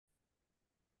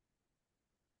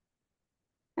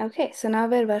Okay, so now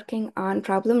we're working on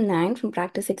problem 9 from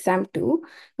practice exam 2,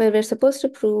 where we're supposed to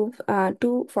prove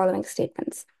two following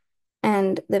statements.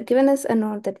 And they've given us a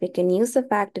note that we can use the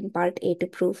fact in part A to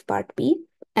prove part B,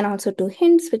 and also two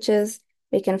hints, which is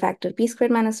we can factor p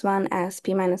squared minus 1 as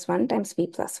p minus 1 times p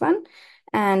plus 1.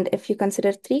 And if you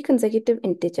consider three consecutive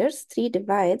integers, 3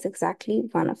 divides exactly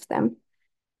one of them.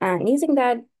 And using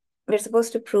that, we're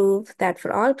supposed to prove that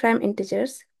for all prime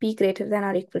integers, p greater than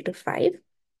or equal to 5,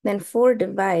 then 4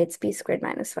 divides p squared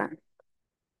minus 1.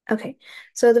 Okay,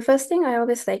 so the first thing I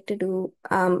always like to do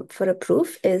for a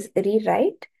proof is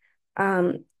rewrite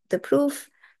the proof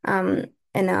in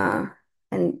a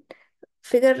and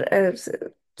figure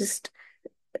just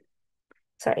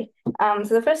sorry.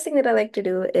 So the first thing that I like to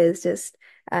do is just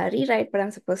rewrite what I'm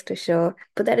supposed to show,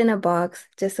 put that in a box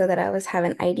just so that I always have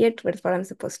an idea towards what I'm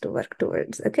supposed to work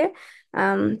towards. Okay.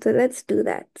 So let's do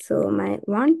that. So my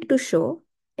want to show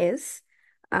is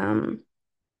um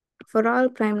for all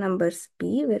prime numbers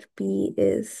p, where p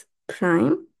is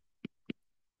prime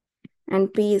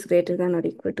and p is greater than or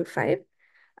equal to 5,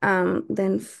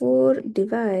 then 4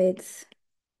 divides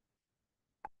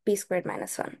p squared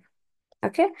minus 1.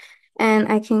 Okay, and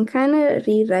I can kind of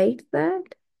rewrite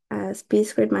that as p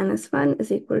squared minus 1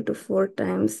 is equal to 4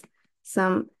 times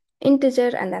some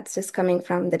integer, and that's just coming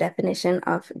from the definition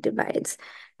of divides.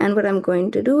 And what I'm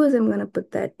going to do is I'm going to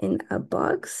put that in a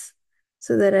box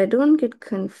so that I don't get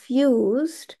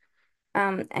confused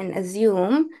and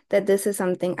assume that this is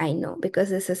something I know, because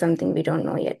this is something we don't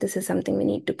know yet. This is something we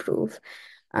need to prove.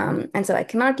 And so I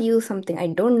cannot use something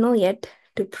I don't know yet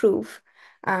to prove.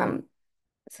 Um,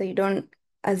 so you don't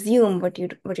assume what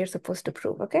you're supposed to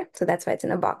prove. Okay, so that's why it's in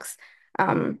a box.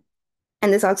 And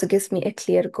this also gives me a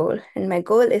clear goal, and my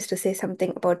goal is to say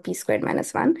something about p squared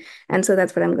minus 1. And so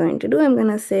that's what I'm going to do. I'm going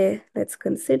to say, let's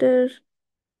consider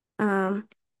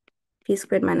p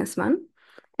squared minus 1.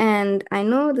 And I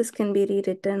know this can be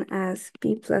rewritten as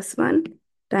p plus 1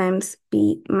 times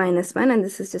p minus 1. And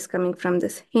this is just coming from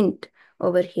this hint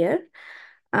over here.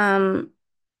 And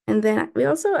then we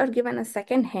also are given a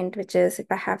second hint, which is if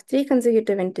I have three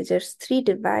consecutive integers, 3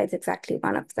 divides exactly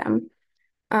one of them.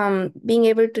 Being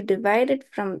able to divide it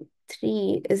from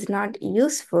 3 is not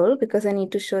useful because I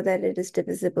need to show that it is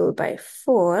divisible by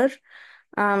 4.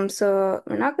 So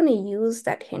we're not going to use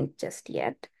that hint just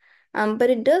yet. But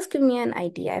it does give me an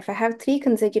idea. If I have 3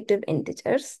 consecutive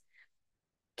integers,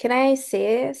 can I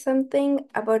say something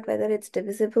about whether it's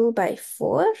divisible by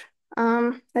 4?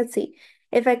 Let's see.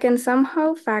 If I can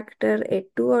somehow factor a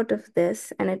 2 out of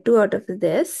this and a 2 out of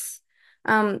this,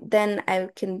 then I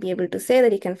can be able to say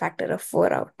that you can factor a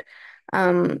 4 out.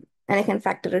 And I can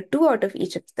factor a 2 out of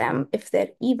each of them if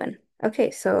they're even. Okay,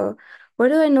 so what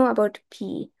do I know about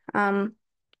P?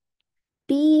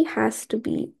 P has to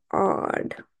be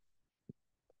odd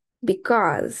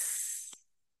because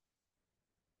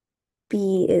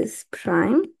P is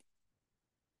prime.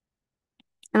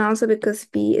 And also because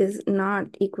p is not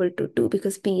equal to 2,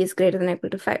 because p is greater than or equal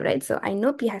to 5, right? So I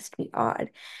know p has to be odd.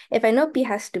 If I know p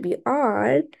has to be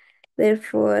odd,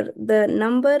 therefore the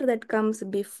number that comes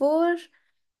before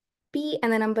p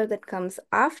and the number that comes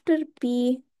after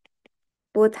p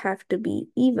both have to be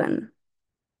even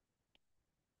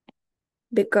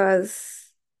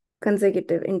because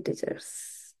consecutive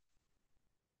integers.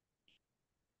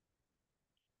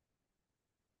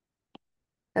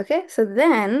 Okay, so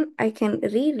then I can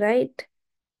rewrite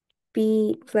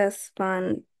p plus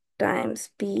 1 times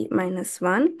p minus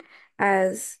 1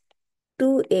 as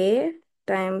 2a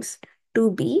times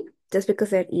 2b, just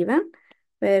because they're even,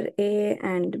 where a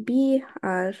and b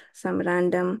are some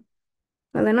random,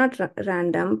 well, they're not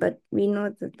random, but we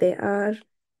know that they are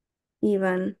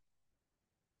even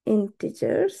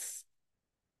integers,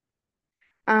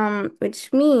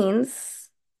 which means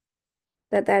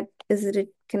that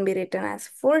can be written as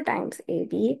 4 times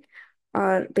ab,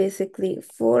 or basically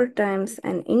 4 times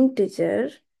an integer,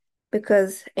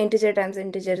 because integer times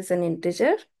integer is an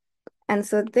integer. And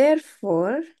so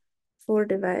therefore, 4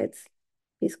 divides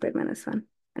p squared minus 1.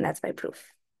 And that's my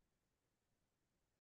proof.